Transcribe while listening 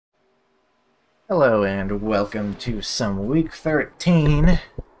Hello and welcome to some week 13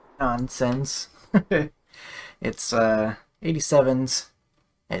 nonsense. It's 87s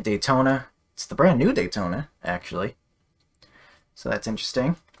at Daytona. It's the brand new Daytona, actually. So that's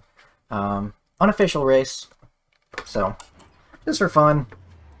interesting. Unofficial race. So, just for fun.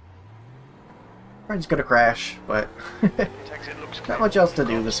 Probably just gonna crash, but not much else to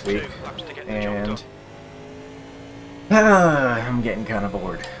do this week. And I'm getting kind of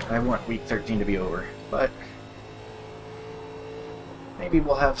bored. I want week 13 to be over, but maybe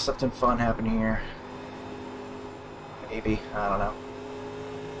we'll have something fun happen here. Maybe, I don't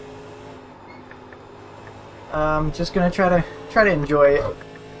know. Just gonna try to enjoy it.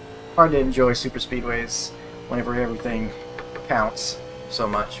 Hard to enjoy super speedways whenever everything counts so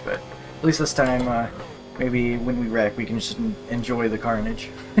much, but at least this time, maybe when we wreck, we can just enjoy the carnage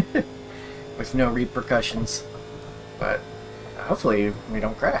with no repercussions. But hopefully we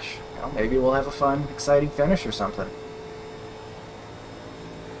don't crash. You know, maybe we'll have a fun, exciting finish or something.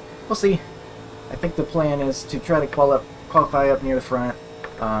 We'll see. I think the plan is to try to qualify up near the front.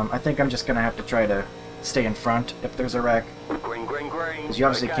 I think I'm just going to have to try to stay in front if there's a wreck. Because you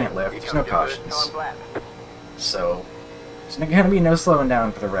obviously can't lift. There's no cautions. So there's going to be no slowing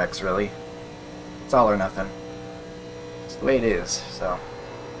down for the wrecks, really. It's all or nothing. It's the way it is, so.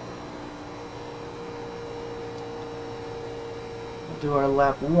 Do our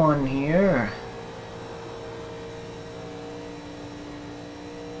lap 1 here.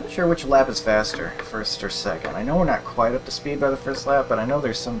 Not sure which lap is faster, first or second. I know we're not quite up to speed by the first lap, but I know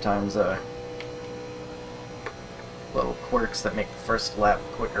there's sometimes little quirks that make the first lap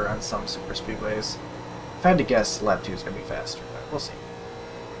quicker on some super speedways. If I had to guess, lap 2 is going to be faster, but we'll see.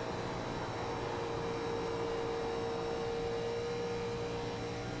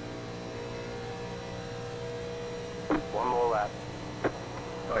 One more lap.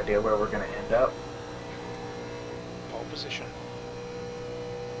 No idea where we're going to end up. Pole position.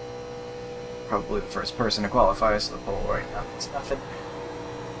 Probably the first person to qualify, so the pole right now means nothing.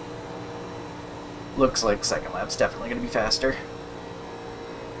 Looks like second lap's definitely going to be faster.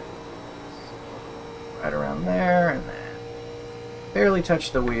 Right around there, and then barely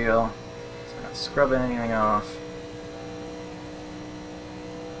touch the wheel. So not scrubbing anything off.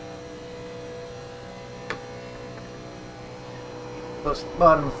 Close to the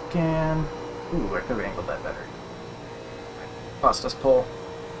bottom if we can. Ooh, I could have angled that better. Cost us pole.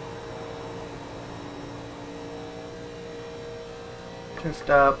 Drift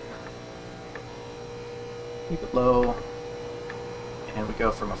up. Keep it low. And we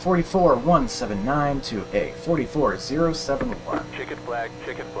go from a 44.179 to a 44.071. Chicken flag,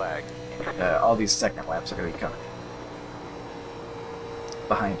 chicken flag. And, all these second laps are going to be coming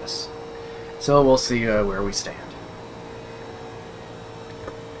behind us. So we'll see where we stand.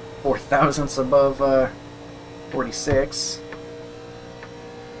 4 thousandths above 46.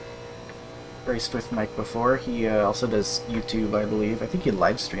 Raced with Mike before. He also does YouTube, I believe. I think he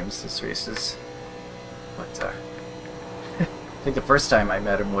live streams his races. But I think the first time I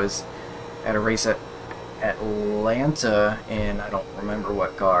met him was at a race at Atlanta in, I don't remember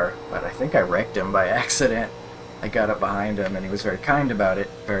what car, but I think I wrecked him by accident. I got up behind him and he was very kind about it,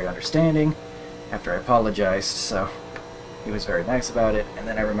 very understanding after I apologized, so he was very nice about it. And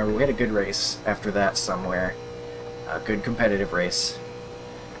then I remember we had a good race after that somewhere. A good competitive race.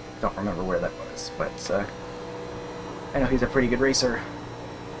 Don't remember where that was, but I know he's a pretty good racer.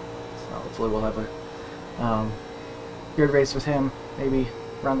 So hopefully we'll have a good race with him, maybe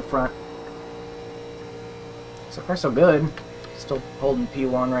around the front. So far so good. Still holding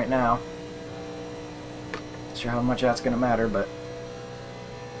P1 right now. Not sure how much that's going to matter, but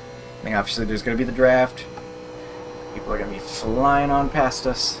I think obviously there's going to be the draft. People are going to be flying on past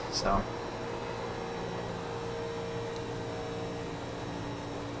us, so.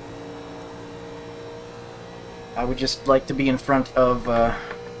 I would just like to be in front of the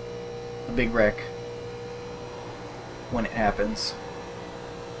big wreck when it happens,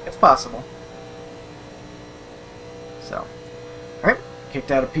 if possible. So, alright, kicked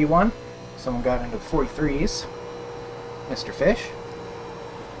out of P1. Someone got into the 43s. Mr. Fish.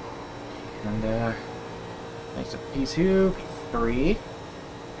 And, next up, P2, P3.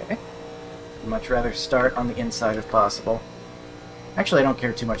 Okay. Much rather start on the inside if possible. Actually, I don't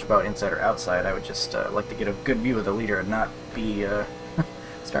care too much about inside or outside. I would just like to get a good view of the leader and not be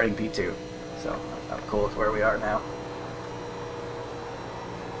starting P2. So, I'm cool with where we are now.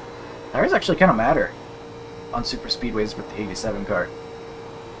 Tires actually kind of matter on super speedways with the 87 car.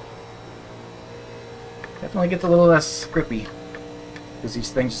 Definitely gets a little less grippy because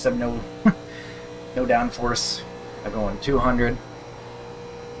these things just have no no downforce. I'm going 200.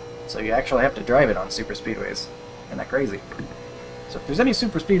 So you actually have to drive it on super speedways. Isn't that crazy? So if there's any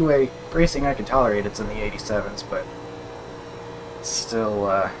super speedway racing I can tolerate, it's in the 87s, but it's still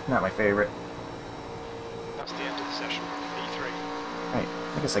not my favorite. That's the end of the session. E3. Right,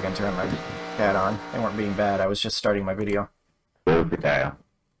 I guess I can turn my cat on. They weren't being bad, I was just starting my video. Alright,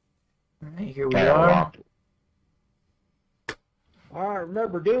 here we are. Alright,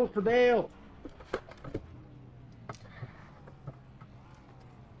 remember, deals for Dale.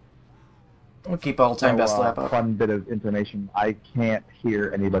 We'll keep all-time best lap up. Fun bit of information. I can't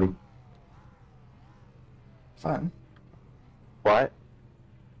hear anybody. Fun. What?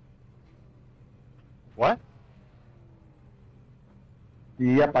 What?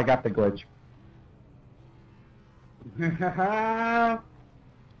 Yep, I got the glitch.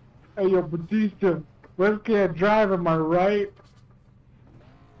 Hey, yo, Batista, left-hand drive, am I right?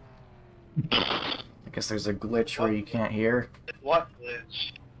 I guess there's a glitch where you can't hear What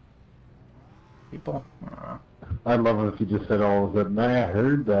glitch? people. I don't know. I love it if you just said all of a sudden, I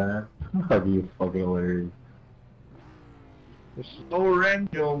heard that. That'd be fucking hilarious. The slower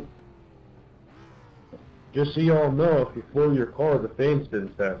engine. Just so y'all know, if you fool your car, the fame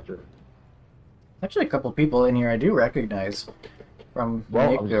spins faster. Actually, a couple people in here I do recognize from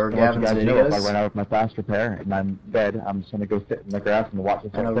Well, Nick or Gavin's if I videos. run out with my fast repair and I'm dead, I'm just gonna go sit in the grass and watch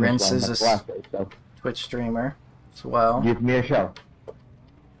the I know finish Rince line is like a last day, so Twitch streamer as well. give me a show.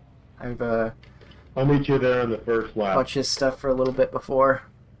 I've I'll meet you there on the first lap. watched his stuff for a little bit before.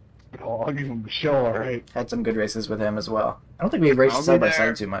 Oh, I'll give him a show, alright. Had some good races with him as well. I don't think we raced I'll be side by there.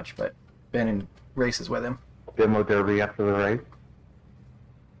 side too much, but been in races with him. Demo derby after the race.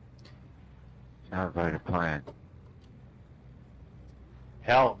 Sounds like a plan.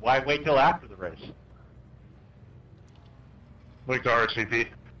 Hell, why wait till after the race? Wait to RSVP.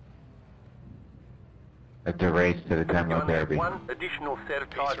 At the race to the demo derby. One additional set of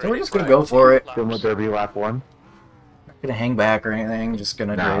tires. So we're just gonna go for it. Demo derby lap 1. Not gonna hang back or anything. Just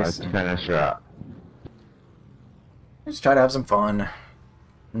gonna No, race. let's finish her up. Just try to have some fun.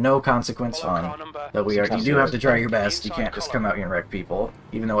 No consequence fun. Though you do have to try your best. You can't just come out here and wreck people,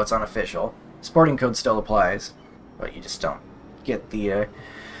 even though it's unofficial. Sporting code still applies, but you just don't get the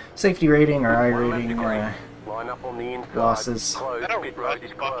safety rating or I rating Line up on the inside. losses, Closed. That a Pit road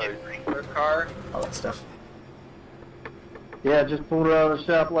is rust bucket closed. for a car? all that stuff. Yeah, just pulled it out of the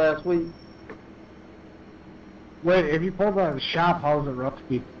shop last week. Wait, if you pulled out of the shop, how's it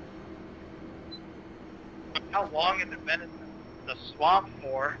rusty? How long has it been in the swamp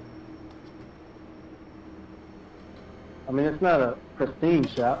for? I mean, it's not a pristine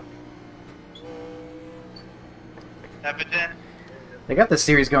shop. Evident. They got this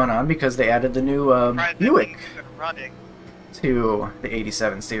series going on because they added the new Buick Running. to the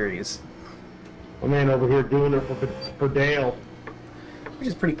 87 series, My man over here doing it for Dale. which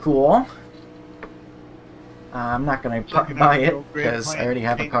is pretty cool. I'm not going to buy it because I already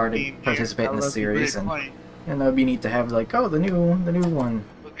have a car to participate in this series, and that would be neat to have, like, oh, the new one.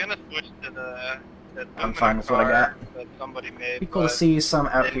 I was gonna switch to the I'm fine with what I got. car that somebody made. Be cool to but- see some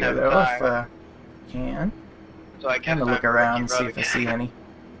out didn't here have though, if time. can. So I guess Kind of look I'm around, rookie see road if I see again. any.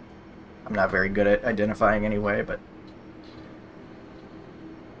 I'm not very good at identifying anyway, but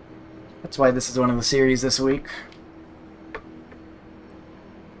that's why this is one of the series this week.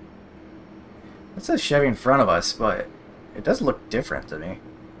 It says Chevy in front of us, but it does look different to me.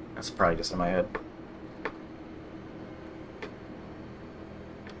 That's probably just in my head.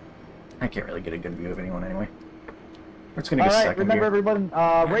 I can't really get a good view of anyone anyway. We're just gonna get Alright, second remember here. everyone,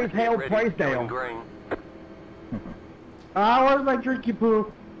 raise hail, Ready, praise going Dale. green. Where's my drinky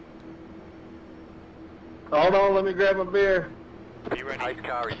poo? Hold on, let me grab my beer. Be ready. Pace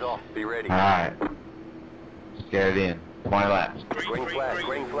car is off. Be ready. Alright. Let's get it in. 20 laps. Green flag.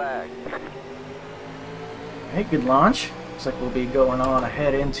 Green flag. Hey, good launch. Looks like we'll be going on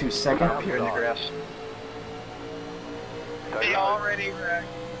ahead into second. Up here in the grass. They Stay already wrecked.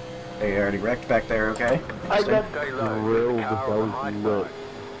 They already wrecked back there, okay? I got Stay low. thrilled Keep the car on the high with those side.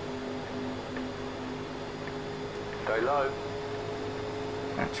 Stay low.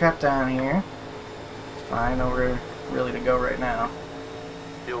 Got trapped down here. It's fine, we're really to go right now.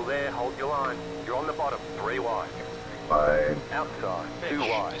 Still there. Hold your line. You're on the bottom. 3 wide. 5. Outside. 2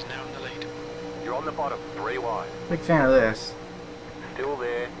 wide. now in the lead. You're on the bottom. 3 wide. Big fan of this. Still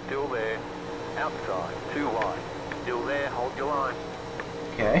there. Still there. Outside. 2 wide. Still there. Hold your line.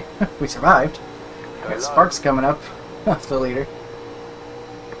 Okay, we survived. Stay Got low. Sparks coming up off the leader.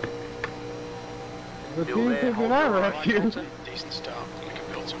 The Still team there, thinking hold I your wrecked line. you. Decent start. We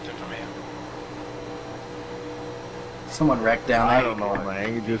can build something from here. Someone wrecked down I there. don't know,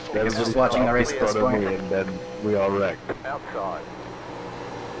 man. You just Guess just watching the race at this point. and then we all wrecked. Outside.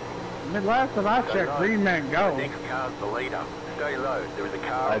 I mean, last time I checked, green man The go. next car's the leader. Stay low. There is a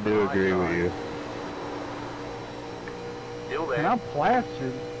car I on the do high agree with side. you. Still And there. I'm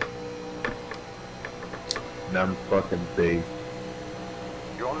plastered. And I'm fucking big.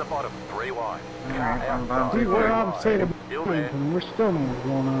 You're on the bottom. 3 wide. Alright, I'm bottom See, three we're wide. opposite of Still there. and we're still know what's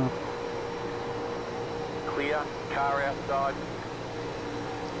going on. Clear. Car outside.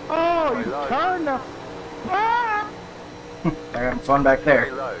 Oh, you turned up. Ah! They're having fun back Stay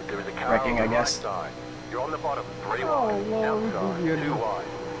there. low. There is a car Wrecking, on I the guess. high side. You're on the bottom. 3 Oh, wide. Lord, this Outside. is good. 2 wide.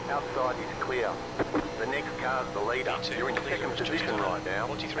 Outside is clear. The next car's the leader. You're in second position right now.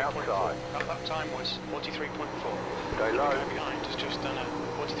 43.4. Outside. That lap time was 43.4. Stay The low. guy behind has just done a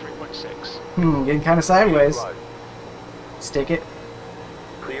 43.6. Getting kind of sideways. Close. Stick it.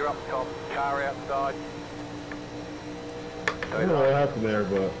 Clear up top. Car outside. I Stay don't know what low. happened there,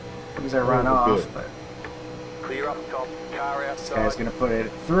 but These are run Oh, off, good. but Clear up top. Car this guy's outside. gonna put it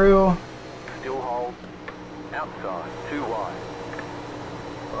through. Still hold. Outside. 2 wide.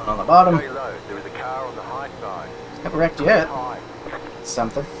 One on the bottom. Stay low. There is a car on the high side. Haven't wrecked yet. High.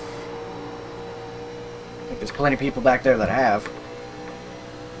 Something. I think there's plenty of people back there that have.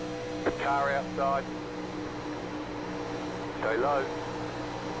 Car outside. Stay low.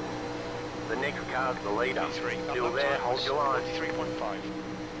 The next car's the leader. P3. That Still lap there. time Hold was your line. 43.5.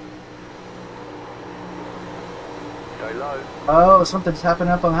 Stay low. Oh, something's happening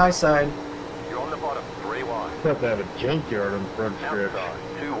up on the high side. You're on the bottom. 3 wide. I have to have a junkyard on the front stretch.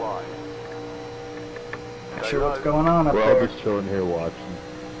 Outside. 2 wide. Not Stay sure what's low. going on up We're all there. just chilling here watching.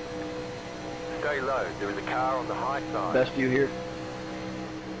 Stay low. There is a car on the high side. Best view here.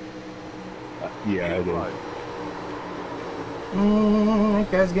 Yeah, Keep it is. low. That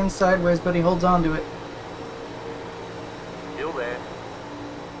guy's getting sideways, but he holds on to it. Still there.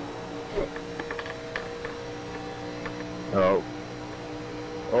 Oh.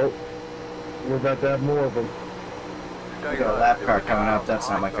 Oh. We're about to have more of them. Stay We got a low. lap There car is a coming car up. on the That's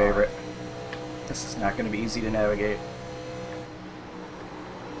not high my side. favorite. This is not going to be easy to navigate.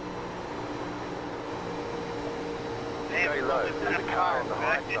 Stay low. There is a car on the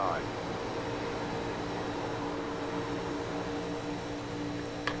high side.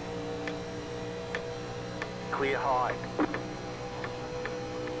 Clear high.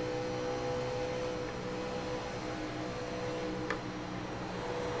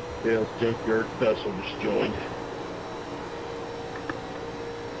 Dale's junkyard vessel just joined.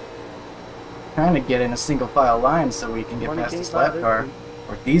 Trying to get in a single file line so we can get past this lap car.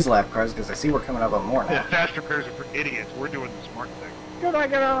 Or these lap cars, because I see we're coming up on more The now. faster cars are for idiots. We're doing the smart thing. Good, I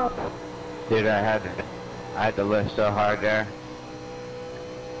get up. Dude, I had to lift so hard there.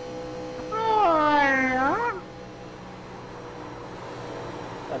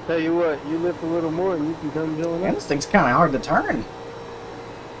 I tell you what, you lift a little more and you can come doing Man, this thing's kind of hard to turn.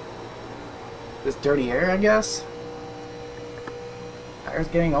 This dirty air, I guess. Tires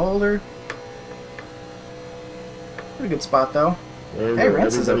getting older. Pretty good spot, though. There we Hey, go.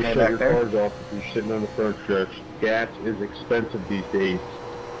 Rince is Everybody okay shut back your there. cars off if you're sitting on the front stretch. Gas is expensive these days.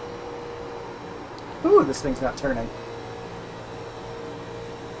 Ooh, this thing's not turning.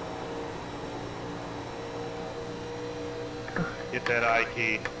 Get that I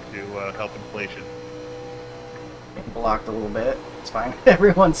key to help inflation. Getting blocked a little bit. It's fine.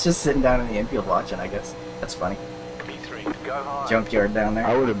 Everyone's just sitting down in the infield watching, I guess. That's funny. P3. Go high. Junkyard down I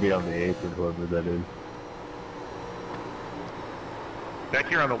there. wouldn't be on the apron, whoever that is. Back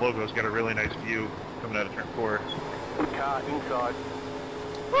here on the logo's got a really nice view coming out of turn 4. Car inside.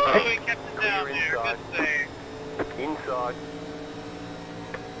 Oh, we kept it down Clear there. inside. Good save. Inside.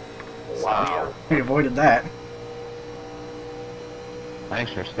 Wow. We avoided that.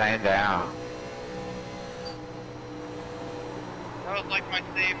 Thanks for staying down. That was like my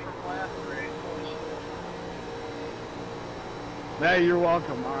save from last race. Holy shit. Hey, you're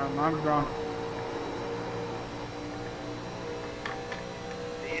welcome. I'm drunk.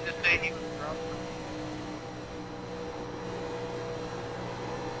 Did you just say he was drunk?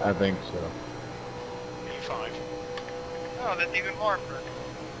 I think so. P5. Oh, that's even more impressive.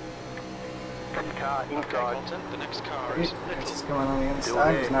 Car Okay, inside. Colton, the next car is What's little. going on the Still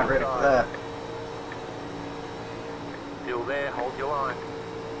inside? there, He's not ready for inside. that. Still there. Hold your line.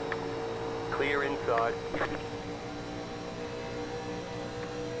 Clear inside.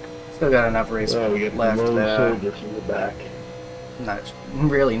 Still got enough race Oh, we got left. the lone soldiers in the back. Not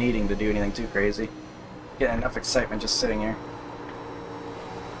really needing to do anything too crazy. Getting enough excitement just sitting here.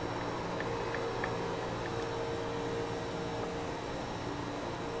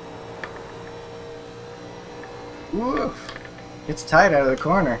 Woof! Gets tight out of the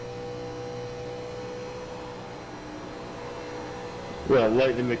corner. Well,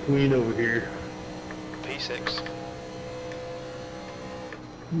 Lightning McQueen over here. P6.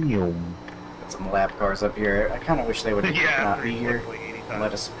 Yum. Got some lap cars up here. I kind of wish they would Yeah, not be here quickly, 80 and times.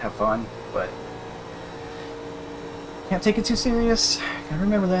 let us have fun, but can't take it too serious. Gotta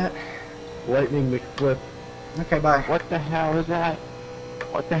remember that. Lightning McFlip. Okay, bye. What the hell is that?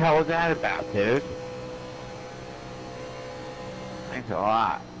 What the hell is that about, dude? Thanks a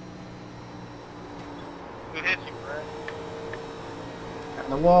lot. Who hit you, Brett? On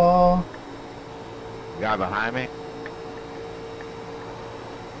the wall. Guy behind me?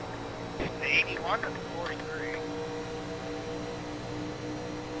 The 81 or the 43?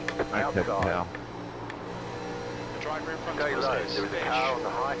 I couldn't tell. The driver in front Stay of low. us is There is a stage car on the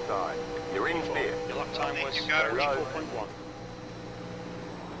high side. You're in 4. fifth. Your lap time was You got it. 34.1.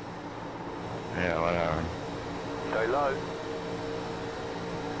 Yeah, whatever. Stay low.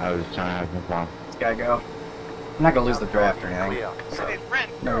 I was trying to have some fun. This guy go. I'm not gonna lose the draft or anything, Clear. so Hey,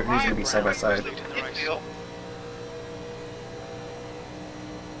 Brent, no you're reason to be alive, side by Brent. side. Leading the Good race. deal.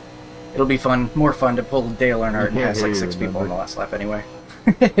 It'll be fun, more fun to pull Dale Earnhardt and You can't pass like hear 6 you, people in the remember? last lap anyway.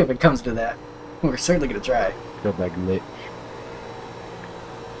 If it comes to that, we're certainly gonna try. Got that glitch.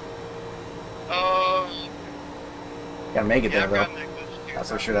 Oh, Gotta make it yeah, there I've though. gotten that glitch too. Not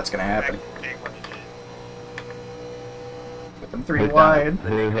so sure that's gonna happen. Big one it is. With them 3 Who done wide. it?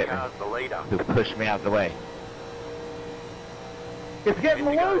 Who hit me? Car's the leader. Who pushed me out the way? It's getting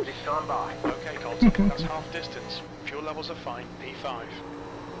Indigo loose. this time by. Okay, Colton, that's half distance. Fuel levels are fine. P5.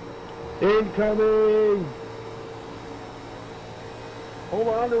 Incoming. Hold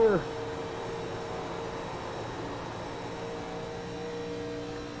on to her.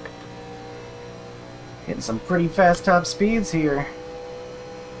 Hitting some pretty fast top speeds here.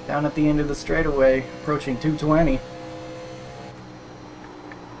 Down at the end of the straightaway, approaching 220.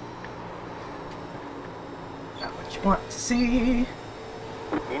 Not what you want to see.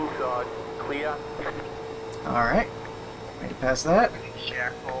 Inside. Clear. Alright. Way to pass that.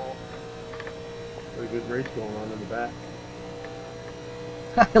 Shackle. Got a good race going on in the back.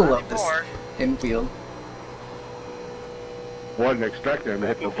 I love this 94. infield. Wasn't expecting him to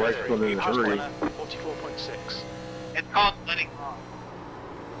hit the brakes when in a hurry. 44.6. It's called letting off.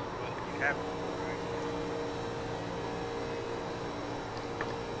 But you have to.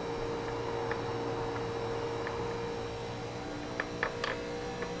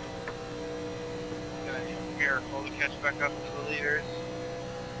 Gonna be careful to catch back up to the leaders.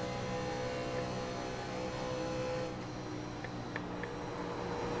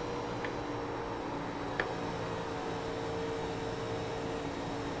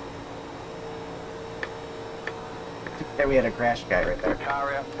 Yeah, we had a crash guy right there.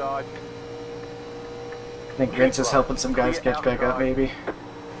 Car outside. I think Vince is helping some guys catch back up, maybe.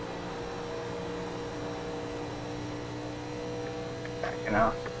 Backing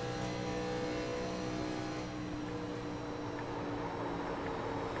off.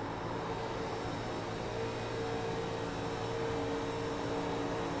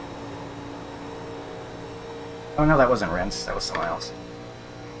 Oh no, that wasn't Rents, that was someone else.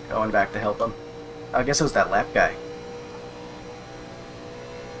 Going back to help him. I guess it was that lap guy.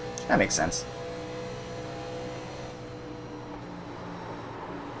 That makes sense.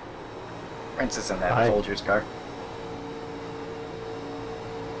 Rents is in that Hi. Folgers car.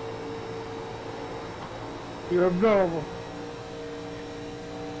 You're abnormal.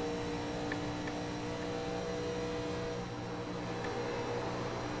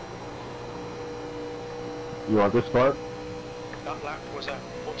 You want this part? That lap was at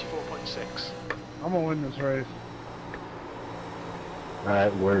 44.6. I'm gonna win this race.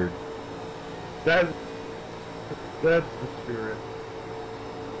 Alright, word. That's the spirit.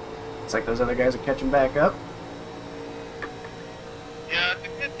 Looks like those other guys are catching back up. Yeah, it's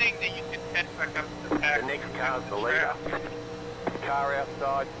a good thing that you can catch back up to the pack. The next car's the leader. Car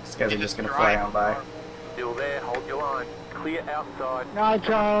outside. These guys are just gonna fly on by. Still there. Hold your line. Clear outside. Hi,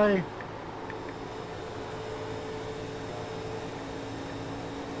 Charlie.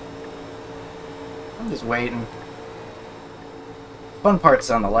 I'm just waiting. Fun part's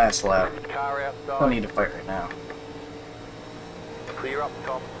on the last lap. Car outside. Don't need to fight right now. Clear up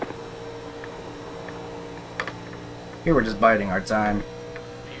top. Here we're just biding our time.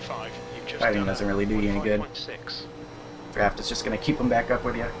 P5. You've just Fighting done doesn't really do you any good. 45.6. Draft is just gonna keep them back up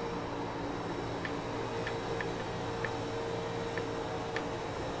with you.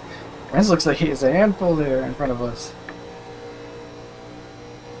 Renz looks like he's a handful there in front of us.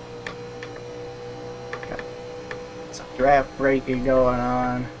 Got some draft breaking going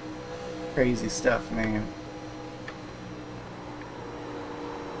on. Crazy stuff, man.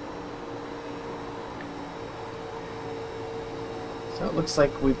 So it looks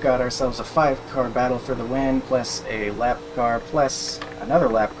like we've got ourselves a 5-car battle for the win, plus a lap car, plus another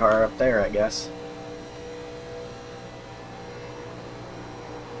lap car up there, I guess.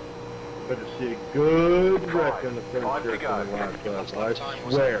 Better see a good wreck on the front Time to stretch go. on the last Last lap. I time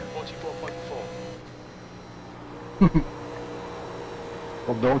was swear. 44.4.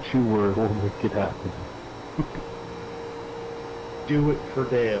 Well, don't you worry, we'll make it happen. Do it for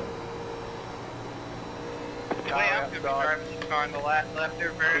Dale. Well, yeah, I'm going to be driving this car on the left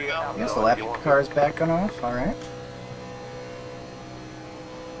there very well. I guess the lap car is back on off, alright.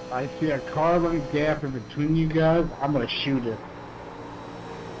 I see a car length gap in between you guys, I'm gonna shoot it.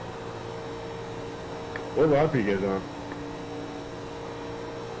 What lap are you guys on?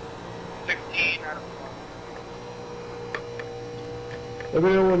 16 out of Let me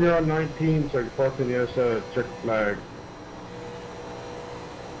know when you're on 19 so I can park on the other side, check the flag.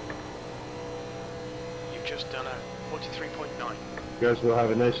 You've just done a 43.9. You guys will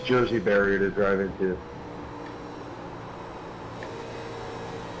have a nice Jersey barrier to drive into.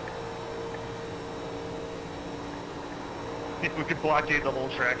 We could blockade the whole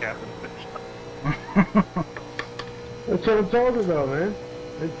track after the finish. That's what I'm talking about, man.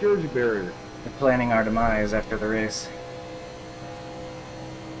 Nice Jersey barrier. We're planning our demise after the race.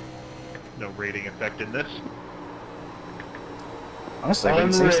 No rating effect in this. Honestly, I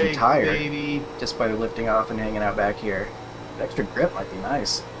can save some Unrated, tire baby. just by lifting off and hanging out back here. The extra grip might be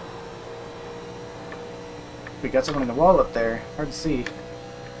nice. We got someone in the wall up there. Hard to see.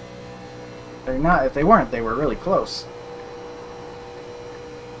 They're not. If they weren't, they were really close.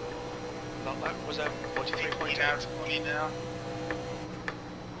 That was a 18 out 43.8. of 20 now.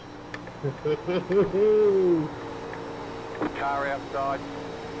 Car outside.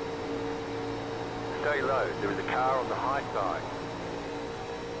 Stay low. There is a car on the high side.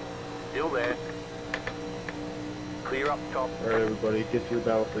 Still there. Clear up top. Alright everybody, get to your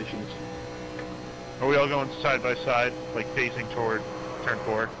battle stations. Are we all going side by side, like facing toward turn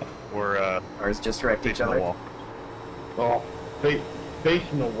 4? Or Ours just wrecked each facing the other. wall? Oh,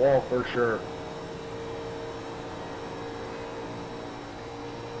 facing the wall for sure.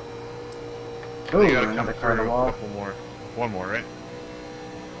 Ooh, You gotta come another car on the through. wall. A couple more. One more, right?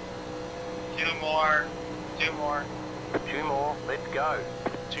 2 more. 2 more. 2 more. Let's go.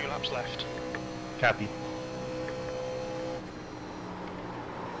 2 laps left. Copy.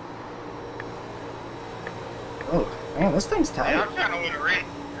 Oh, man, this thing's Yeah, tight. I'm trying to win a race.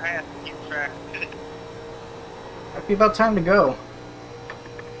 I have to keep track of it. Might be about time to go.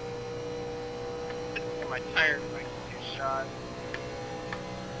 And my tires might get shot.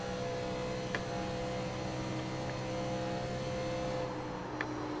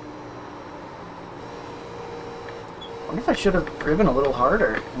 I wonder if I should have driven a little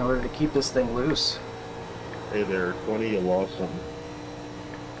harder in order to keep this thing loose. Hey there, 20, you lost something.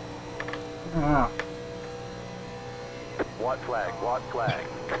 I don't know. White flag. White flag.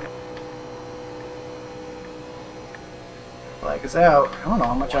 Flag is out. I don't know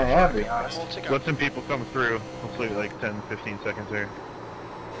how much I have, to be honest. Let some people come through. Hopefully like 10, 15 seconds there.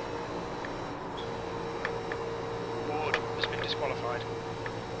 Ward has been disqualified.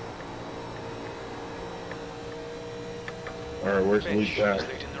 Alright, where's the lead pack?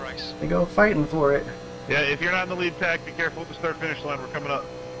 leading the race. They go fighting for it. Yeah, if you're not in the lead pack, be careful at the start-finish line. We're coming up.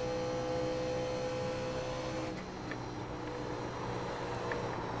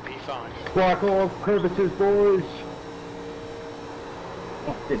 P5. Block off crevices, boys!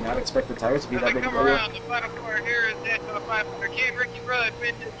 Did not expect the tires to be As that I big come of a deal. around, the final car here is Daytona 500K. Ricky Rudd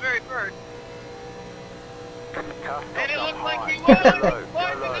wins his very first. Car And it stopped looks up like high. he Go won! low. He Go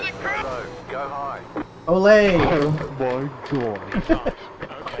won low. into the Go crowd! low. Go high. Olay! Oh my god.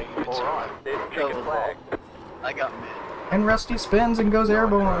 Okay, Alright. There's chicken flag. I got mid. And Rusty spins and goes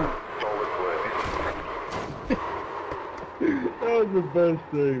airborne. Solid work. That was the best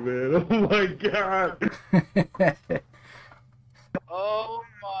thing, man. Oh my god! Oh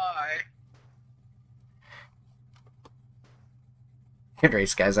my. Good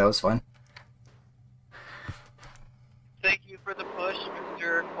race, guys. That was fun. Thank you for the push,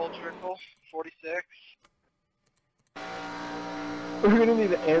 Mr. Cultrickle 46. We're gonna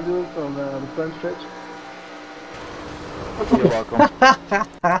need an ambulance on the front stretch. You're welcome.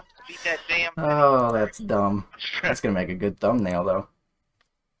 Beat that damn. Oh, that's dumb. That's gonna make a good thumbnail, though.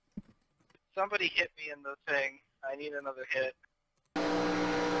 Somebody hit me in the thing. I need another hit.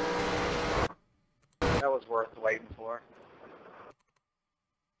 That was worth waiting for.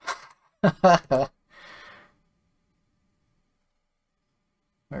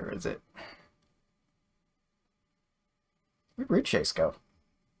 Where is it? Where'd Root Chase go?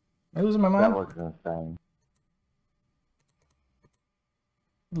 Am I losing my That mind? was insane.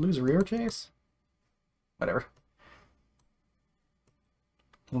 Lose rear chase? Whatever.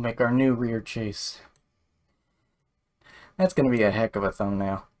 We'll make our new rear chase. That's going to be a heck of a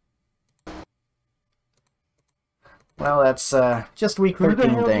thumbnail. Well, that's just week Who the 13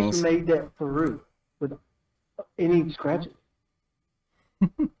 hell things. just made that Farouk with any scratches?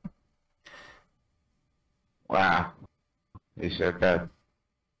 Wow. He sure could.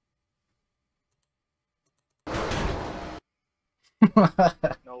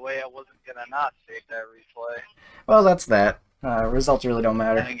 No way I wasn't gonna not save that replay. Well, that's that. Results really don't I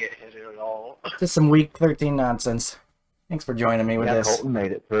matter. didn't get hit at all. Just some week 13 nonsense. Thanks for joining me with Yeah, this. Colton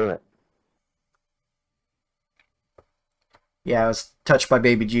made it through it. Yeah, I was touched by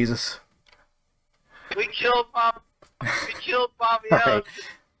baby Jesus. We killed Bob. We killed Bobby Alright, Ellis.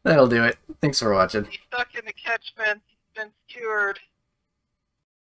 that'll do it. Thanks for watching. He's stuck in the catch fence. He's been cured.